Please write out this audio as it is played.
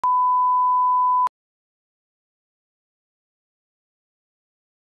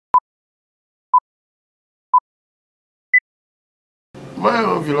My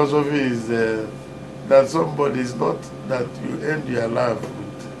own philosophy is that somebody is not that you end your life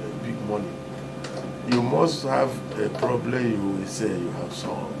with big money. You must have a problem you will say you have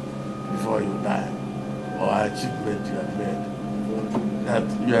solved before you die, or achievement you have made. That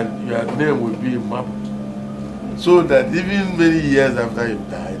your name will be mapped, so that even many years after you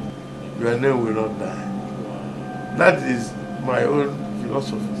died, your name will not die. That is my own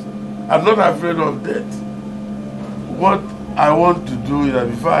philosophy. I'm not afraid of death. What I want to do is that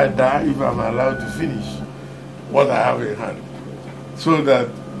before I die, if I'm allowed to finish what I have in hand, so that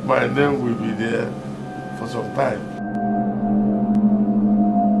my name will be there for some time.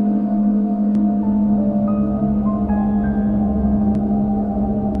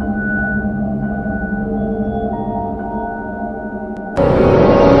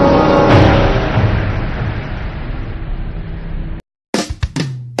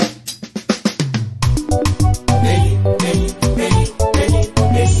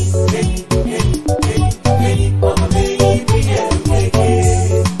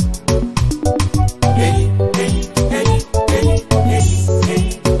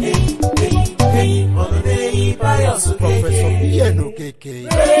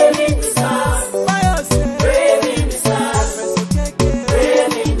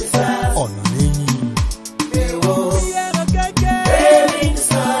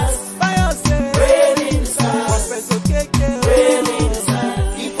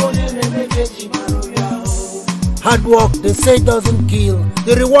 Hard work, they say, doesn't kill.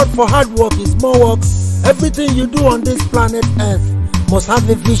 The reward for hard work is more work. Everything you do on this planet Earth must have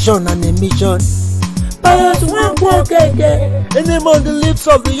a vision and a mission. Pious Okeke, a name on the lips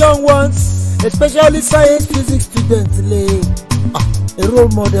of the young ones, especially science physics students, a role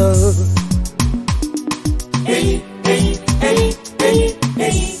model. He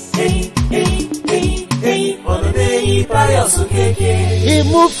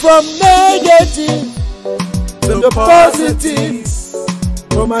moved from negative to the positive,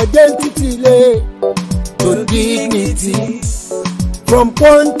 from identity to dignity, from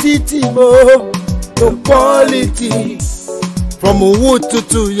quantity to quality, from wood to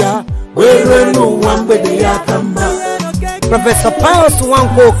tuya, where no one but the yakamba. Professor Pius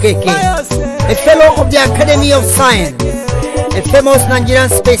Okeke, a fellow of the Academy of Science, a famous Nigerian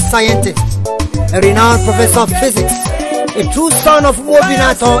space scientist, a renowned professor of physics, a true son of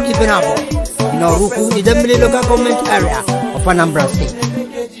Wobinato Ibenabo, in Oruku, in the Mili local government area of Anambra State.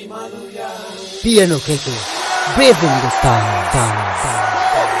 Okeke, braving the stars.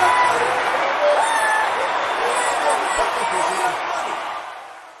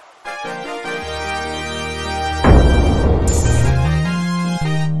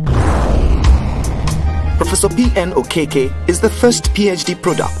 Professor P.N. Okeke is the first PhD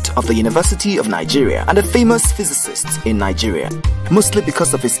product of the University of Nigeria and a famous physicist in Nigeria, mostly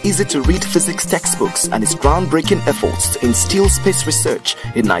because of his easy-to-read physics textbooks and his groundbreaking efforts to instill space research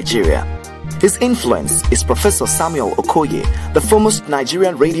in Nigeria. His influence is Professor Samuel Okoye, the foremost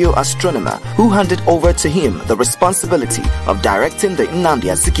Nigerian radio astronomer who handed over to him the responsibility of directing the Nnamdi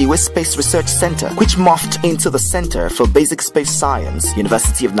Azikiwe Space Research Center, which morphed into the Center for Basic Space Science,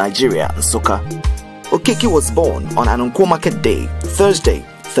 University of Nigeria, Nsukka. Okeke was born on Anonko Market Day, Thursday,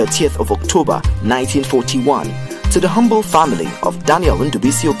 30th of October, 1941, to the humble family of Daniel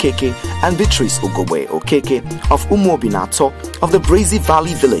Ndubisi Okeke and Beatrice Ugogbe Okeke of Umuobinato of the Brazy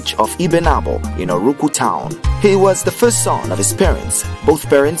Valley village of Ibenabo in Oruku town. He was the first son of his parents. Both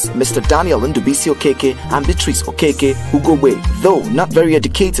parents, Mr. Daniel Ndubisi Okeke and Beatrice Okeke Ugogbe, though not very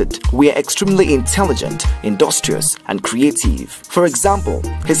educated, were extremely intelligent, industrious, and creative. For example,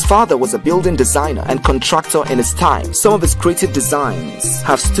 his father was a building designer and contractor in his time. Some of his creative designs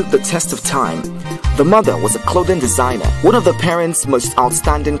have stood the test of time. The mother was a clothing designer. One of the parents' most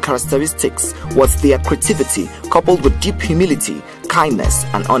outstanding characteristics was their creativity coupled with deep humility, kindness,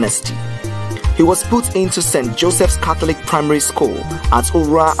 and honesty. He was put into St. Joseph's Catholic Primary School at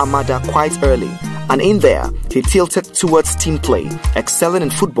Ura Amada quite early, and in there he tilted towards team play, excelling in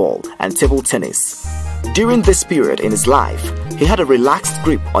football and table tennis. During this period in his life, he had a relaxed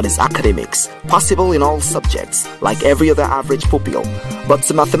grip on his academics, passable in all subjects like every other average pupil, but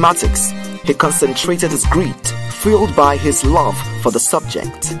to mathematics, he concentrated his grit, fueled by his love for the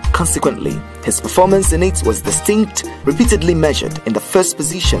subject. Consequently, his performance in it was distinct, repeatedly measured in the first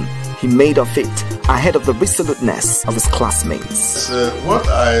position he made of it, ahead of the resoluteness of his classmates. What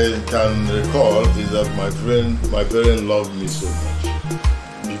I can recall is that my parents loved me so much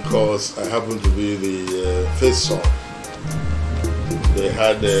because I happened to be the first son. They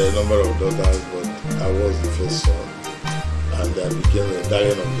had a number of daughters, but I was the first son, and I became a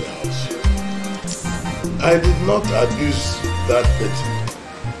guardian of the house. I did not abuse that petty.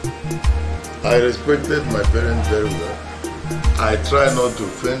 I respected my parents very well. I try not to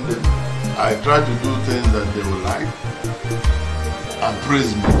offend them. I try to do things that they will like and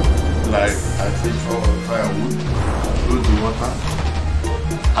praise me. Like I fish for firewood, go to water,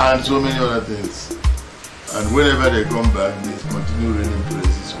 and so many other things. And whenever they come back, they continue raining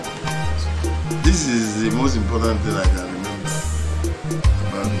praises. This is the most important thing I can remember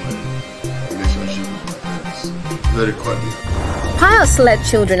about my relationship with my parents. Very cordial. Pius led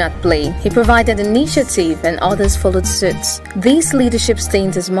children at play. He provided initiative and others followed suit. This leadership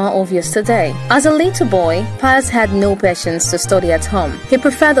stint is more obvious today. As a little boy, Pius had no patience to study at home. He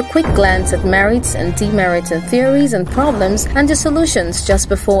preferred a quick glance at merits and demerits and theories and problems and the solutions just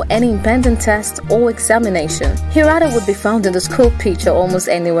before any impending test or examination. He rather would be found in the school pitch or almost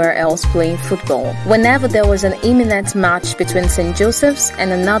anywhere else playing football. Whenever there was an imminent match between St. Joseph's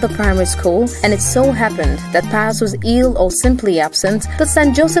and another primary school, and it so happened that Pius was ill or simply absent, the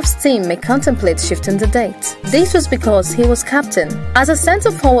St. Joseph's team may contemplate shifting the date. This was because he was captain. As a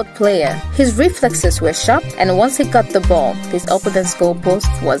centre-forward player, his reflexes were sharp, and once he got the ball, his opponent's goalpost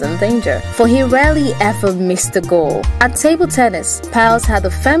was in danger, for he rarely ever missed a goal. At table tennis, Pius had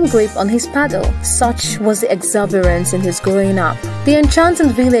a firm grip on his paddle. Such was the exuberance in his growing up. The enchanting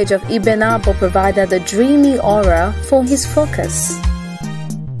village of Ibenabo provided a dreamy aura for his focus.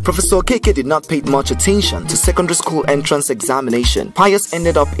 Professor Okeke did not pay much attention to secondary school entrance examination. Pius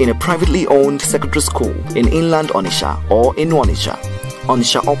ended up in a privately owned secondary school in inland Onitsha or in Onitsha,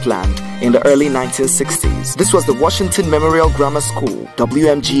 Upland, in the early 1960s. This was the Washington Memorial Grammar School,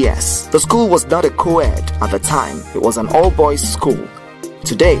 WMGS. The school was not a co-ed at the time. It was an all-boys school.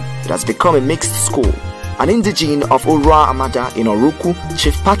 Today, it has become a mixed school. An indigene of Ura Amada in Oruku,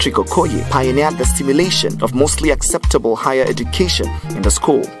 Chief Patrick Okoye pioneered the stimulation of mostly acceptable higher education in the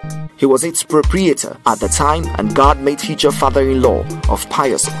school. He was its proprietor at the time and God-made future father-in-law of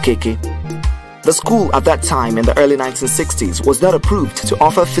Pius Okeke. The school at that time in the early 1960s was not approved to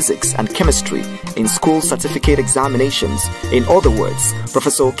offer physics and chemistry in school certificate examinations. In other words,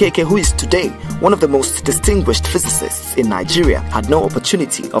 Professor Okeke, who is today one of the most distinguished physicists in Nigeria, had no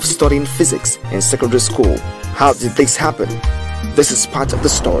opportunity of studying physics in secondary school. How did this happen? This is part of the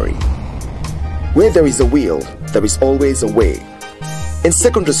story. Where there is a will, there is always a way. In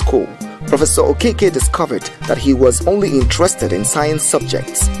secondary school, Professor Okeke discovered that he was only interested in science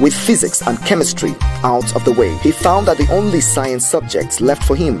subjects, with physics and chemistry out of the way. He found that the only science subjects left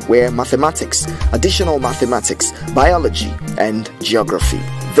for him were mathematics, additional mathematics, biology, and geography.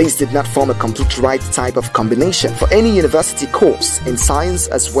 This did not form a complete right type of combination for any university course in science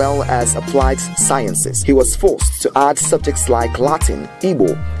as well as applied sciences. He was forced to add subjects like Latin,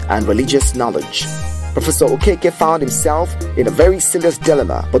 Igbo, and religious knowledge. Professor Okeke found himself in a very serious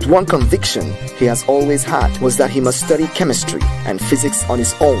dilemma, but one conviction he has always had was that he must study chemistry and physics on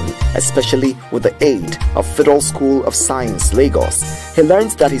his own, especially with the aid of Federal School of Science, Lagos. He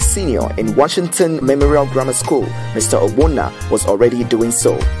learned that his senior in Washington Memorial Grammar School, Mr. Ogbonna, was already doing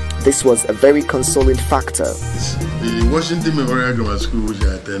so. This was a very consoling factor. The Washington Memorial Grammar School which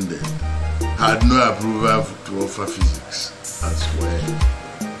I attended had no approval to offer physics as well.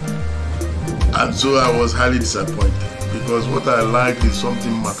 And so I was highly disappointed because what I like is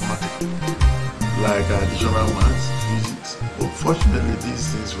something mathematical, like additional maths, physics. Unfortunately, these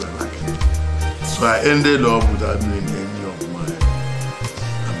things were lacking. So I ended up without doing any of my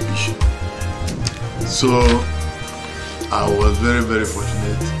ambition. So I was very, very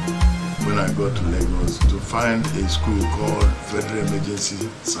fortunate when I got to Lagos to find a school called Federal Emergency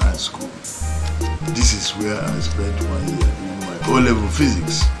Science School. This is where I spent 1 year doing my O-level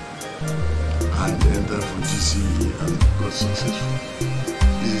physics and entered for GCE and got successful.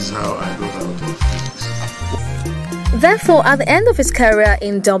 This is how I got out of physics. Therefore, at the end of his career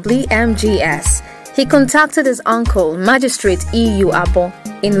in WMGS, he contacted his uncle, Magistrate E.U. Abo,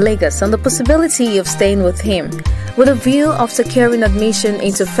 in Lagos on the possibility of staying with him, with a view of securing admission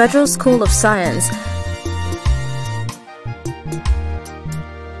into Federal School of Science.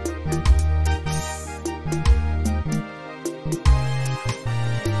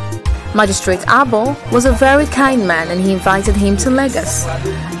 Magistrate Abo was a very kind man and he invited him to Lagos. Stay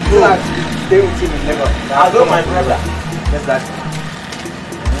with him in Lagos. I'll go my brother. Yes, that.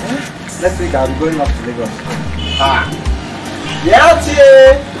 Next week I'll be going up to Lagos. Yeah,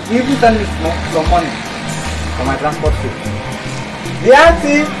 you even send me some money for my transport fee. Yeah,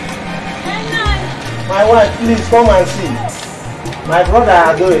 my wife, please come and see. My brother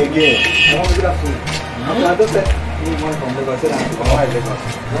I'll go again. I want to do that for you. I don't say anyone from Lagos. Say that from my Lagos.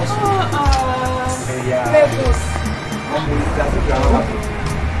 Lagos.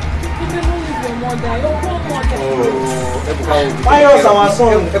 your mother, your poor mother. Pius, our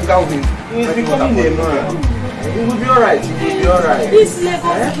son, he is becoming a man. He will be alright. He will be alright. These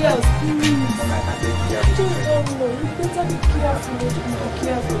Lagos girls, please. You better be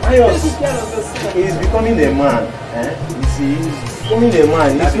careful. Pius, he is becoming a man. You see, he is becoming a man.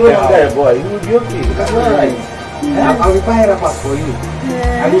 He is no longer a boy. He will be okay. He will be alright. I will buy wrappers for you.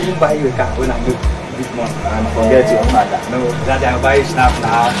 I will even buy you a car when I go this month and forget your father. No, that I buy snap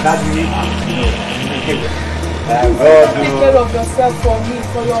now. That you need. Take care of yourself for me,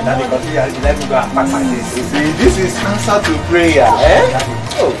 for your mother. Let me go and pack my things. You see, this is answer to prayer.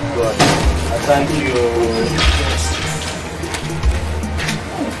 Oh God, thank you.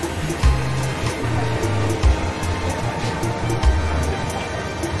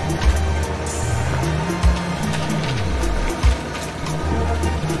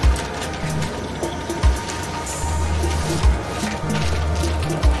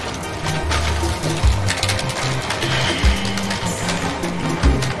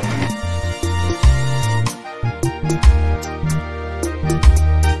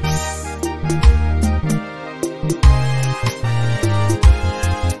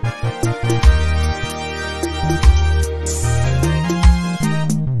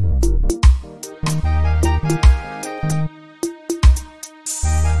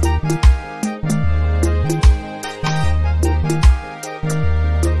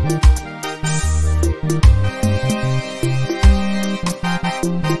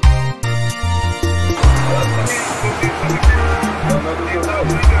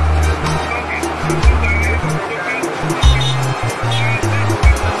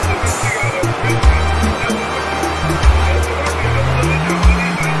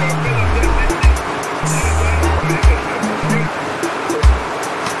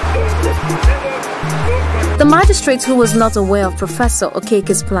 The magistrate, who was not aware of Professor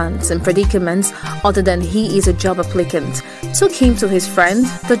Okeke's plans and predicaments other than he is a job applicant, took him to his friend,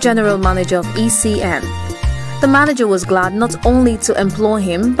 the general manager of ECN. The manager was glad not only to employ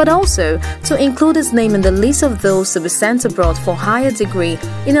him, but also to include his name in the list of those to be sent abroad for higher degree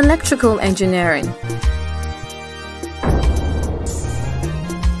in electrical engineering.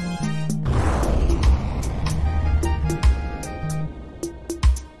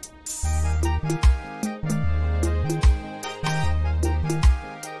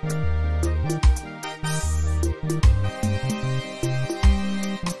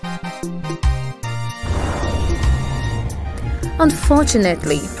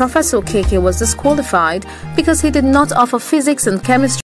 Unfortunately, Professor Okeke was disqualified because he did not offer physics and chemistry